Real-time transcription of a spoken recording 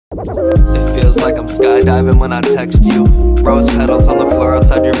It feels like I'm skydiving when I text you. Rose petals on the floor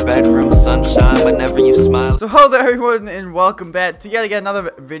outside your bedroom. Sunshine whenever you smile. So hello there everyone, and welcome back to yet again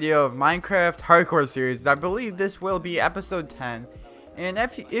another video of Minecraft Hardcore series. I believe this will be episode 10. And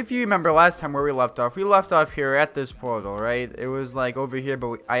if you remember last time where we left off here at this portal, right? It was like over here,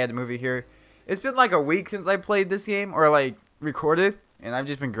 but I had to move it here. It's been like a week since I played this game, or like recorded, and I've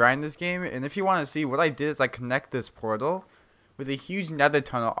just been grinding this game. And if you want to see what I did, is I connect this portal with a huge nether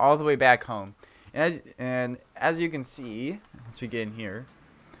tunnel all the way back home. And as you can see, once we get in here,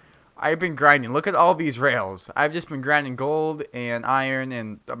 I've been grinding. Look at all these rails. I've just been grinding gold and iron,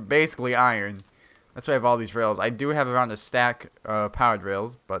 and basically iron. That's why I have all these rails. I do have around a stack of powered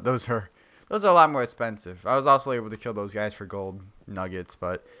rails, but those are a lot more expensive. I was also able to kill those guys for gold nuggets,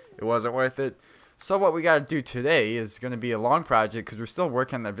 but it wasn't worth it. So what we got to do today is going to be a long project because we're still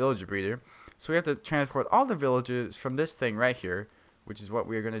working on that villager breeder. So we have to transport all the villagers from this thing right here, which is what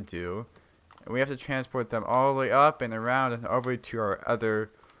we're going to do. And we have to transport them all the way up and around and over to our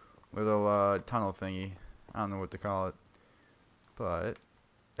other little tunnel thingy. I don't know what to call it. But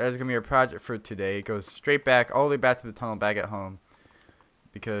there's going to be a project for today. It goes straight back, all the way back to the tunnel back at home.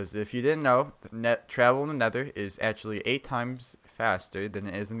 Because if you didn't know, travel in the nether is actually 8 times faster than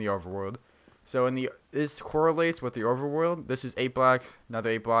it is in the overworld. So this correlates with the overworld. This is 8 blocks, another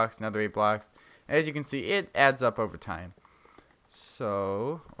 8 blocks, another 8 blocks. As you can see, it adds up over time.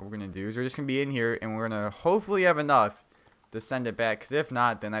 So what we're going to do is we're just going to be in here, and we're going to hopefully have enough to send it back. Because if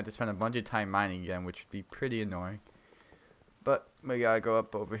not, then I have to spend a bunch of time mining again, which would be pretty annoying. But we got to go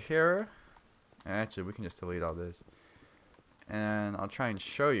up over here. And actually, we can just delete all this. And I'll try and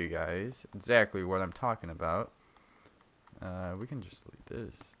show you guys exactly what I'm talking about. We can just delete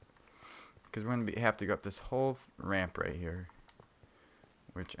this. Because we're going to have to go up this whole ramp right here.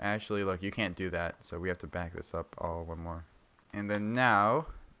 Which actually, look, you can't do that. So we have to back this up all one more. And then now,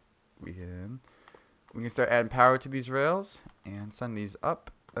 we can start adding power to these rails. And send these up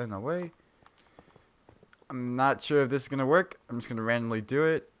and away. I'm not sure if this is going to work. I'm just going to randomly do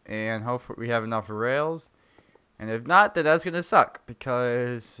it. And hopefully we have enough rails. And if not, then that's going to suck.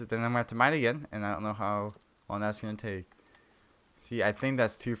 Because then I'm going to have to mine again. And I don't know how long that's going to take. See, I think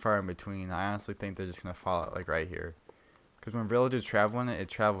that's too far in between. I honestly think they're just going to fall out like right here. Because when villagers travel in it, it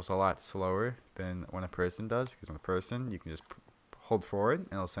travels a lot slower than when a person does. Because when a person, you can just hold forward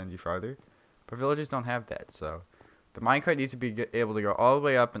and it'll send you farther. But villagers don't have that. So the minecart needs to be able to go all the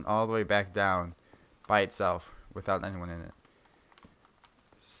way up and all the way back down by itself without anyone in it.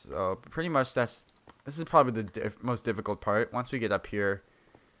 So pretty much this is probably the most difficult part. Once we get up here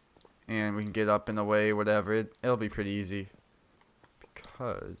and we can get up in a way, whatever, it'll be pretty easy.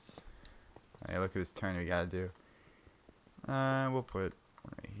 Because, hey, look at this turn we gotta do. We'll put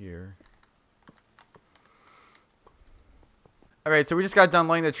one right here. Alright, so we just got done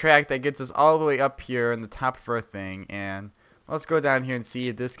laying the track that gets us all the way up here in the top of our thing. And let's go down here and see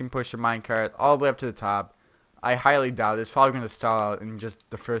if this can push the minecart all the way up to the top. I highly doubt it. It's probably going to stall out in just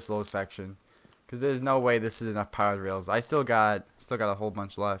the first little section. Because there's no way this is enough powered rails. I still got a whole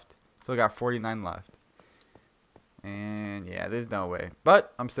bunch left. Still got 49 left. And yeah, there's no way.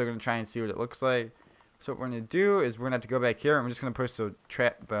 But I'm still going to try and see what it looks like. So what we're going to do is we're going to have to go back here. And we're just going to push the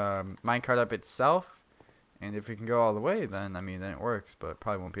minecart up itself. And if we can go all the way, then then it works. But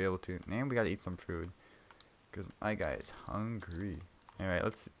probably won't be able to. And we got to eat some food. Because my guy is hungry. Alright,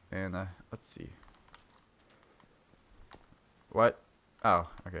 let's see. What?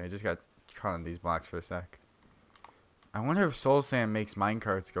 Oh, okay. I just got caught on these blocks for a sec. I wonder if soul sand makes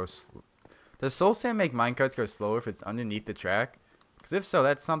minecarts go slow. Does soul sand make minecarts go slower if it's underneath the track? Because if so,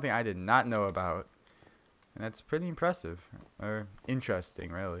 that's something I did not know about. And that's pretty impressive. Or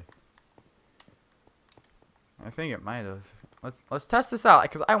interesting, really. I think it might have. Let's test this out,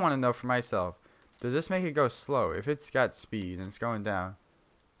 because I want to know for myself. Does this make it go slow? If it's got speed and it's going down.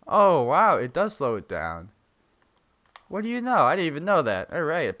 Oh, wow. It does slow it down. What do you know? I didn't even know that.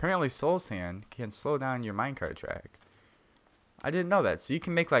 Alright, apparently soul sand can slow down your minecart track. I didn't know that. So you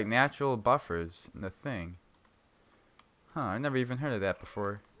can make like natural buffers in the thing. Huh, I never even heard of that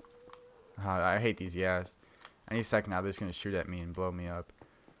before. I hate these guys. Any second now they're just going to shoot at me and blow me up.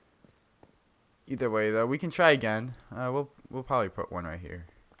 Either way though, we can try again. We'll probably put one right here.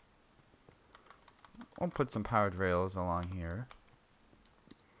 We'll put some powered rails along here.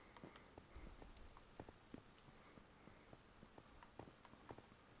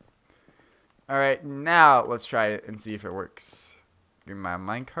 Alright, now let's try it and see if it works. Give me my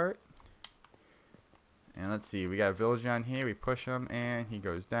minecart. And let's see, we got a villager on here. We push him and he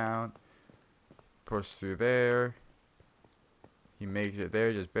goes down. Push through there. He makes it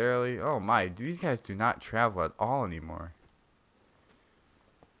there just barely. Oh my, these guys do not travel at all anymore.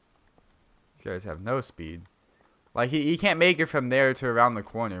 These guys have no speed. Like, he can't make it from there to around the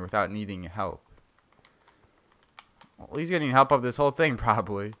corner without needing help. Well, he's getting help of this whole thing,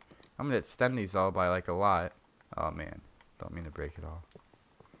 probably. I'm going to extend these all by, like, a lot. Oh, man. Don't mean to break it all.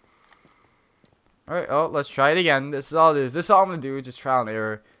 Alright, oh, let's try it again. This is all it is. This is all I'm going to do. Just trial and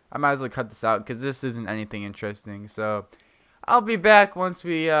error. I might as well cut this out because this isn't anything interesting. So, I'll be back once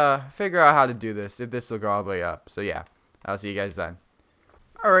we figure out how to do this. If this will go all the way up. So, yeah. I'll see you guys then.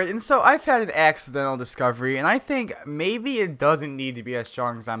 Alright, and so I've had an accidental discovery, and I think maybe it doesn't need to be as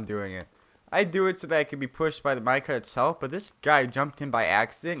strong as I'm doing it. I do it so that it can be pushed by the minecart itself, but this guy jumped in by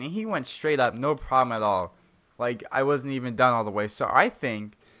accident, and he went straight up, no problem at all. Like, I wasn't even done all the way, so I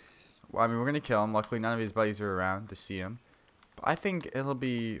think, well, I mean, we're going to kill him. Luckily, none of his buddies are around to see him. But I think it'll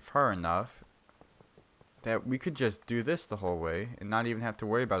be far enough that we could just do this the whole way, and not even have to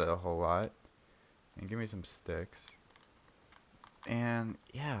worry about it a whole lot. And give me some sticks. And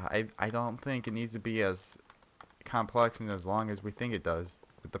yeah, I don't think it needs to be as complex and as long as we think it does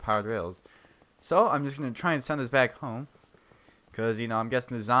with the powered rails. So I'm just going to try and send this back home. Because, you know, I'm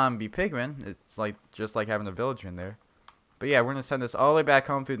guessing the zombie pigman, it's like just like having a villager in there. But yeah, we're going to send this all the way back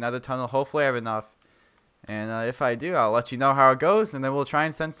home through the nether tunnel. Hopefully I have enough. And if I do, I'll let you know how it goes. And then we'll try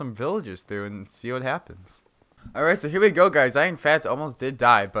and send some villagers through and see what happens. Alright, so here we go, guys. I, in fact, almost did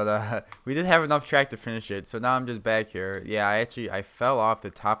die, but we did have enough track to finish it, so now I'm just back here. Yeah, I fell off the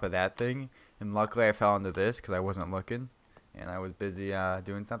top of that thing, and luckily I fell into this because I wasn't looking, and I was busy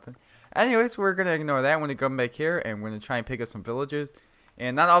doing something. Anyways, we're going to ignore that. We're going to come back here, and we're going to try and pick up some villagers.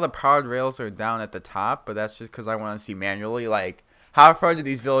 And not all the powered rails are down at the top, but that's just because I want to see manually, like, how far do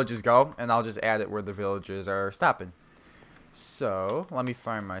these villagers go, and I'll just add it where the villagers are stopping. So, let me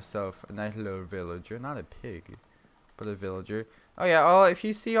find myself a nice little villager. Not a pig, but a villager. Oh yeah, if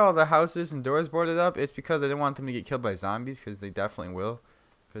you see all the houses and doors boarded up, it's because I didn't want them to get killed by zombies, because they definitely will.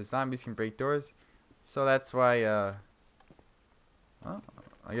 Because zombies can break doors. So that's why, well,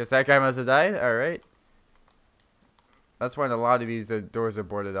 I guess that guy must have died. Alright. That's why in a lot of these, the doors are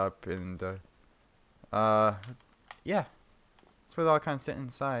boarded up, and, yeah. That's where they all kind of sit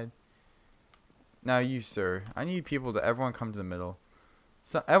inside. Now you, sir. I need people to everyone come to the middle.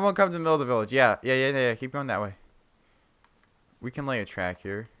 So everyone come to the middle of the village. Yeah. Keep going that way. We can lay a track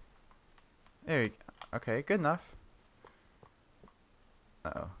here. There we go. Okay, good enough.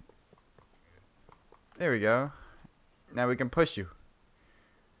 Uh-oh. There we go. Now we can push you.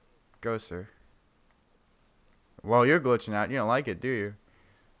 Go, sir. Well, you're glitching out. You don't like it, do you?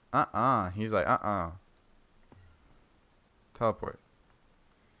 He's like, Teleport.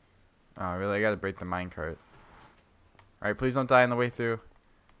 Oh, really? I gotta break the minecart. Alright, please don't die on the way through.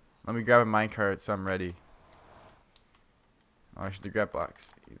 Let me grab a minecart so I'm ready. Oh, I should grab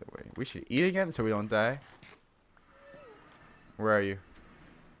blocks. Either way. We should eat again so we don't die. Where are you?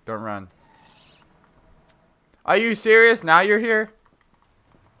 Don't run. Are you serious? Now you're here?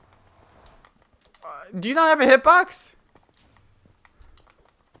 Do you not have a hitbox?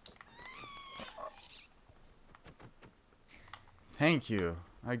 Thank you.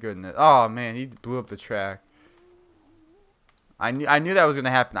 My goodness. Oh man, he blew up the track. I knew that was gonna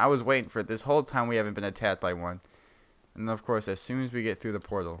happen. I was waiting for it. This whole time we haven't been attacked by one. And of course, as soon as we get through the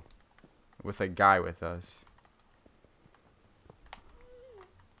portal with a guy with us.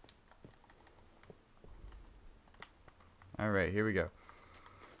 Alright, here we go.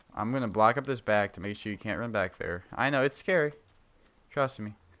 I'm gonna block up this back to make sure you can't run back there. I know it's scary. Trust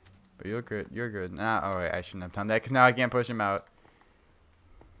me. But you're good. You're good. Oh wait, I shouldn't have done that because now I can't push him out.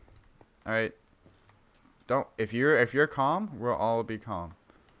 Alright. Don't if you're calm, we'll all be calm.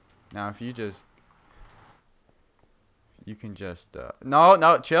 Now if you just can just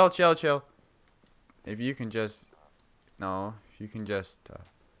no, chill. If you can just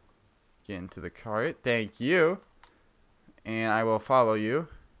get into the cart, thank you. And I will follow you.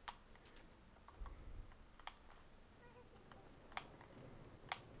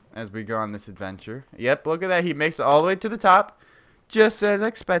 As we go on this adventure. Yep, look at that. He makes it all the way to the top. Just as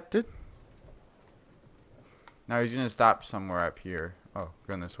expected. Now he's going to stop somewhere up here. Oh,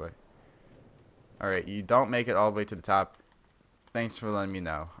 going this way. Alright, you don't make it all the way to the top. Thanks for letting me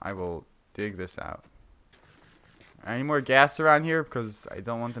know. I will dig this out. Any more gas around here? Because I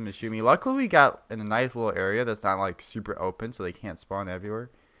don't want them to shoot me. Luckily, we got in a nice little area that's not like super open, so they can't spawn everywhere.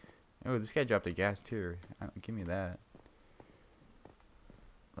 Oh, this guy dropped a gas too. Give me that.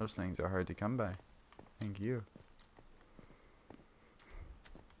 Those things are hard to come by. Thank you.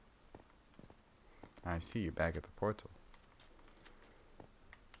 I see you back at the portal.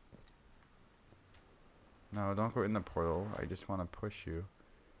 No, don't go in the portal. I just want to push you.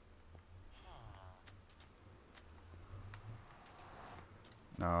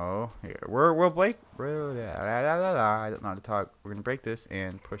 No. Here, we'll break. I don't know how to talk. We're gonna break this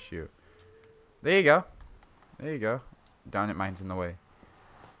and push you. There you go. There you go. Darn it, mine's in the way.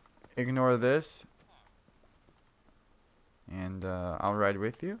 Ignore this. And I'll ride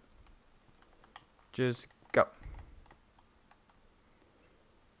with you. Just go.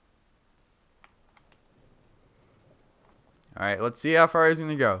 Alright, let's see how far he's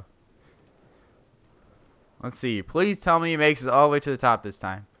gonna go. Let's see. Please tell me he makes it all the way to the top this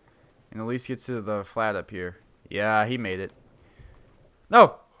time. And at least gets to the flat up here. Yeah, he made it.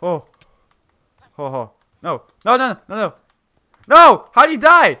 No! Oh. Oh. No. No, no, no, no. No! How'd you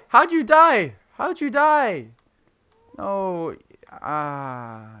die? How'd you die? How'd you die? No.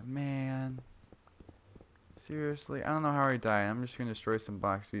 Ah, man. Seriously? I don't know how he died. I'm just gonna destroy some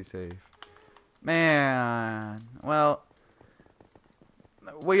blocks to be safe. Man. Well,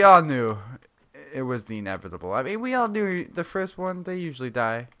 we all knew it was the inevitable. I mean, we all knew the first one, they usually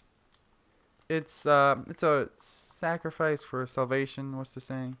die. It's a sacrifice for salvation. What's the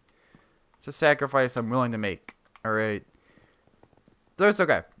saying? It's a sacrifice I'm willing to make. Alright. So it's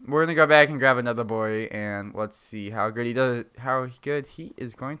okay. We're gonna go back and grab another boy, and let's see how good he does. How good he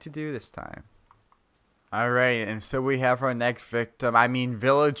is going to do this time. Alright, and so we have our next victim. I mean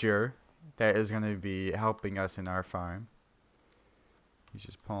villager that is gonna be helping us in our farm. He's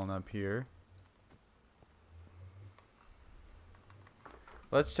just pulling up here.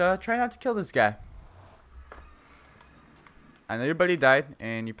 Let's try not to kill this guy. I know your buddy died,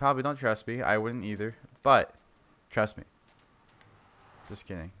 and you probably don't trust me. I wouldn't either, but trust me. Just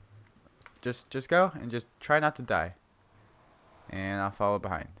kidding. Just go and just try not to die. And I'll follow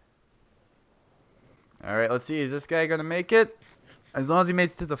behind. Alright, let's see. Is this guy going to make it? As long as he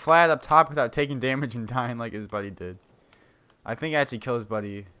makes it to the flat up top without taking damage and dying like his buddy did. I think I actually killed his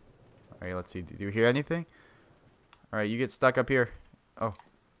buddy. Alright, let's see. Do you hear anything? Alright, you get stuck up here. Oh,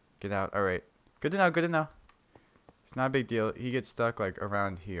 get out. Alright. Good to know, good to know. It's not a big deal. He gets stuck like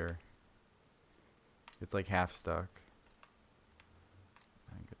around here. It's like half stuck.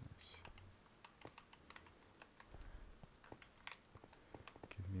 My goodness.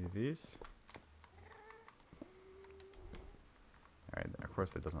 Give me these. Alright, of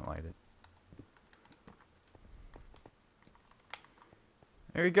course that doesn't light it.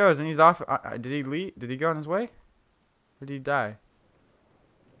 There he goes, and he's off. Did he leave? Did he go on his way? Or did he die?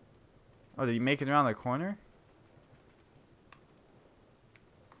 Oh, did he make it around the corner?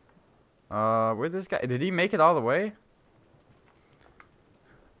 Where'd this guy? Did he make it all the way?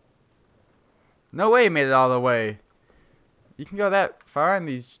 No way he made it all the way. You can go that far in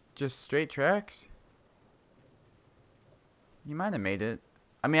these just straight tracks? He might have made it.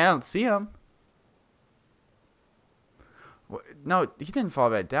 I mean, I don't see him. No, he didn't fall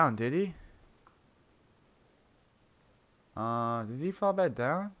back down, did he? Did he fall back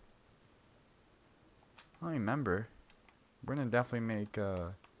down? I don't remember. We're gonna definitely make,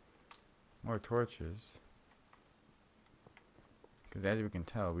 more torches. Because as we can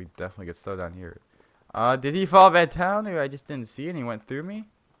tell, we definitely get slow down here. Did he fall back down, or I just didn't see it and he went through me?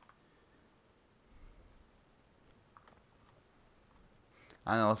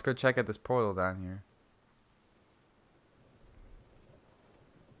 I don't know, let's go check out this portal down here.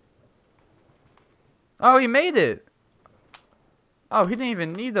 Oh, he made it! Oh, he didn't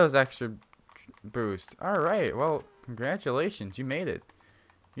even need those extra boosts. Alright, well, congratulations, you made it.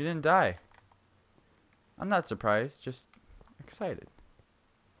 You didn't die. I'm not surprised, just excited.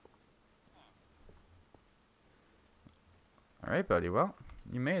 Alright, buddy, well,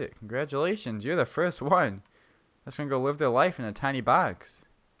 you made it. Congratulations, you're the first one that's gonna go live their life in a tiny box.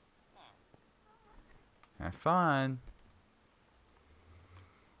 Have fun.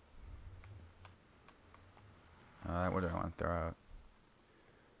 What do I want to throw out?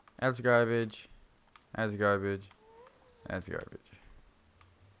 That's garbage. That's garbage. That's garbage.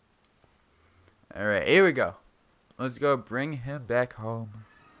 Alright, here we go. Let's go bring him back home.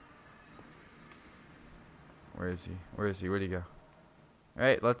 Where is he? Where is he? Where'd he go?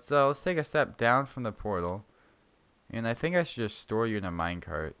 Alright, let's take a step down from the portal. And I think I should just store you in a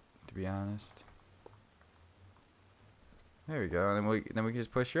minecart, to be honest. There we go. And then we can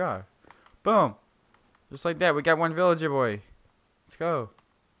just push you off. Boom! Just like that, we got one villager boy. Let's go.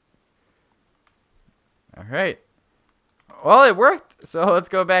 Alright. Well, it worked. So let's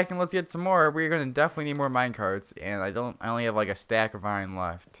go back and let's get some more. We're gonna definitely need more minecarts, and I only have like a stack of iron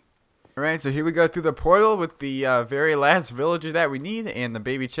left. Alright, so here we go through the portal with the very last villager that we need, and the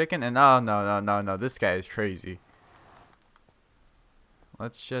baby chicken, and oh no, this guy is crazy.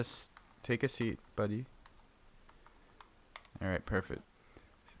 Let's just take a seat, buddy. Alright, perfect.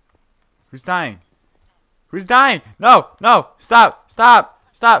 Who's dying? Who's dying? No, no, stop.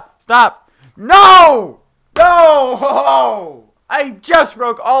 Stop! Stop! No! No! I just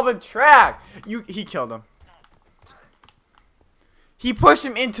broke all the track. He killed him. He pushed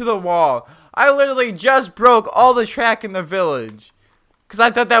him into the wall. I literally just broke all the track in the village. Because I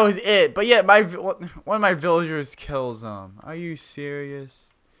thought that was it. But yet, one of my villagers kills him. Are you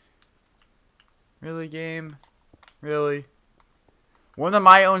serious? Really, game? Really? One of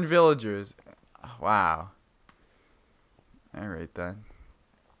my own villagers. Wow. Alright, then.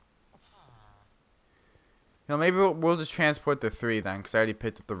 You know, maybe we'll just transport the 3 then. Because I already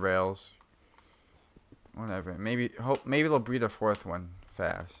picked up the rails. Whatever. Maybe they'll breed a 4th one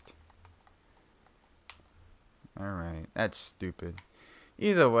fast. Alright. That's stupid.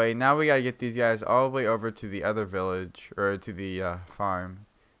 Either way, now we gotta get these guys all the way over to the other village. Or to the farm.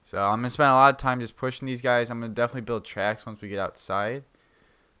 So I'm gonna spend a lot of time just pushing these guys. I'm gonna definitely build tracks once we get outside.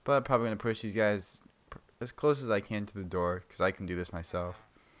 But I'm probably gonna push these guys as close as I can to the door. Because I can do this myself.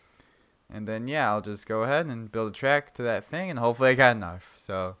 And then yeah, I'll just go ahead and build a track to that thing. And hopefully I got enough.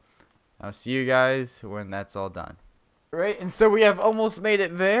 So I'll see you guys when that's all done. Right, and so we have almost made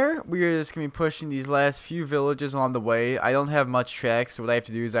it there. We are just going to be pushing these last few villages on the way. I don't have much tracks, so what I have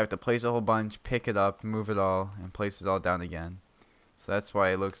to do is I have to place a whole bunch, pick it up, move it all, and place it all down again. So that's why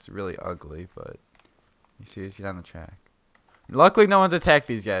it looks really ugly, but you see, get on the track. Luckily, no one's attacked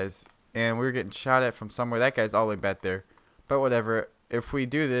these guys, and we're getting shot at from somewhere. That guy's all the way back there, but whatever. If we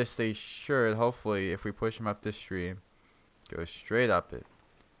do this, they should, hopefully, if we push them up this stream, go straight up it.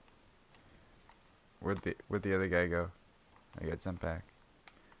 Where'd the other guy go? I got sent back.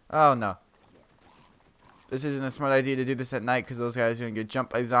 Oh no. This isn't a smart idea to do this at night because those guys are going to get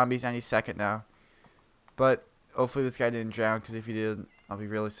jumped by zombies any second now. But hopefully this guy didn't drown, because if he did, I'll be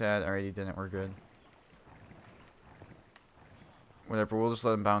really sad. Alright, he didn't. We're good. Whatever, we'll just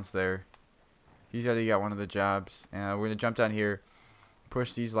let him bounce there. He's already got one of the jobs. And we're going to jump down here,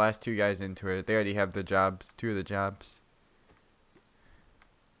 push these last 2 guys into it. They already have the jobs, 2 of the jobs.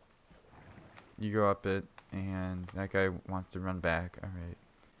 You go up it, and that guy wants to run back. Alright.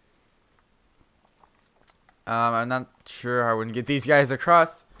 I'm not sure how we're gonna get these guys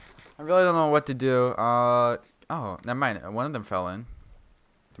across. I really don't know what to do. Oh, never mind. One of them fell in.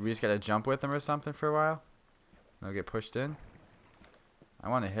 Do we just gotta jump with them or something for a while? They'll get pushed in. I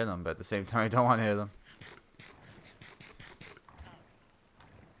want to hit them, but at the same time, I don't want to hit them.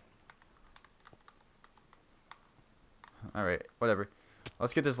 Alright, whatever.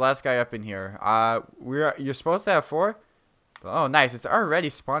 Let's get this last guy up in here. You're supposed to have 4? Oh, nice. It's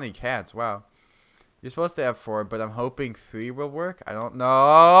already spawning cats. Wow. You're supposed to have 4, but I'm hoping 3 will work. I don't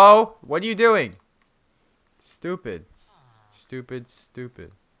know. What are you doing? Stupid. Stupid,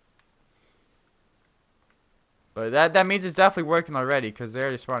 stupid. But that means it's definitely working already, because they're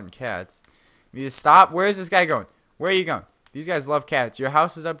already spawning cats. You need to stop. Where is this guy going? Where are you going? These guys love cats. Your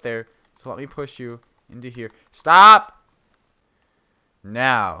house is up there, so let me push you into here. Stop!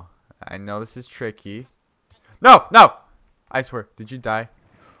 Now, I know this is tricky. No, no! I swear, did you die?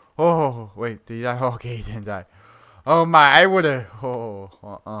 Oh, wait, did he die? Oh, okay, he didn't die. Oh my, I would've, I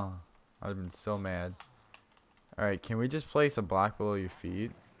would've been so mad. Alright, can we just place a block below your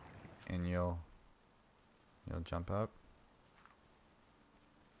feet? And you'll jump up?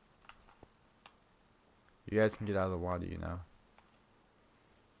 You guys can get out of the water, you know.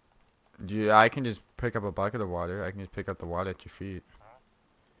 I can just pick up a bucket of water. I can just pick up the water at your feet.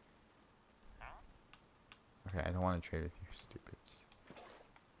 Okay, I don't want to trade with you, stupids.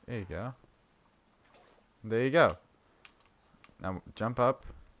 There you go. There you go. Now jump up.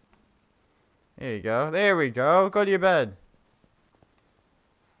 There you go. There we go. Go to your bed.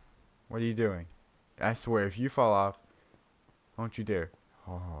 What are you doing? I swear, if you fall off, don't you dare.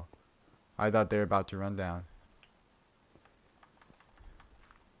 Oh, I thought they were about to run down.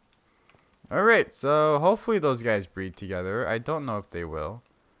 Alright, so hopefully those guys breed together. I don't know if they will.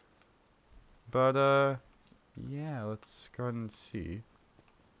 But, yeah, let's go ahead and see.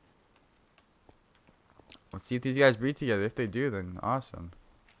 Let's see if these guys breed together. If they do, then awesome.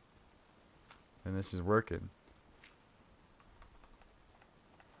 Then this is working.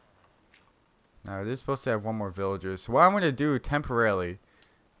 Now, it is supposed to have 1 more villager. So what I'm going to do temporarily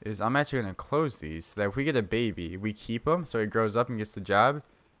is I'm actually going to close these so that if we get a baby, we keep him so he grows up and gets the job.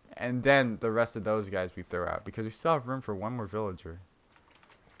 And then the rest of those guys we throw out, because we still have room for 1 more villager.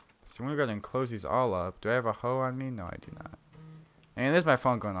 So I'm going to go ahead and close these all up. Do I have a hoe on me? No, I do not. And there's my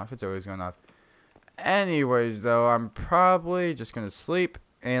phone going off. It's always going off. Anyways, though, I'm probably just going to sleep.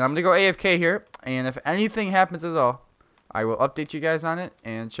 And I'm going to go AFK here. And if anything happens at all, I will update you guys on it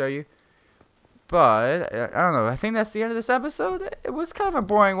and show you. But, I don't know. I think that's the end of this episode. It was kind of a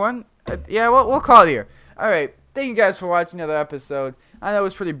boring one. Yeah, we'll call it here. Alright. thank you guys for watching another episode. I know it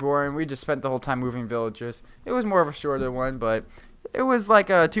was pretty boring. We just spent the whole time moving villagers. It was more of a shorter one, but it was like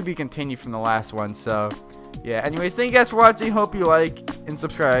a to be continued from the last one. So, yeah. Anyways, thank you guys for watching. Hope you like and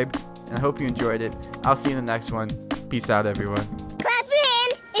subscribe, and I hope you enjoyed it. I'll see you in the next one. Peace out, everyone.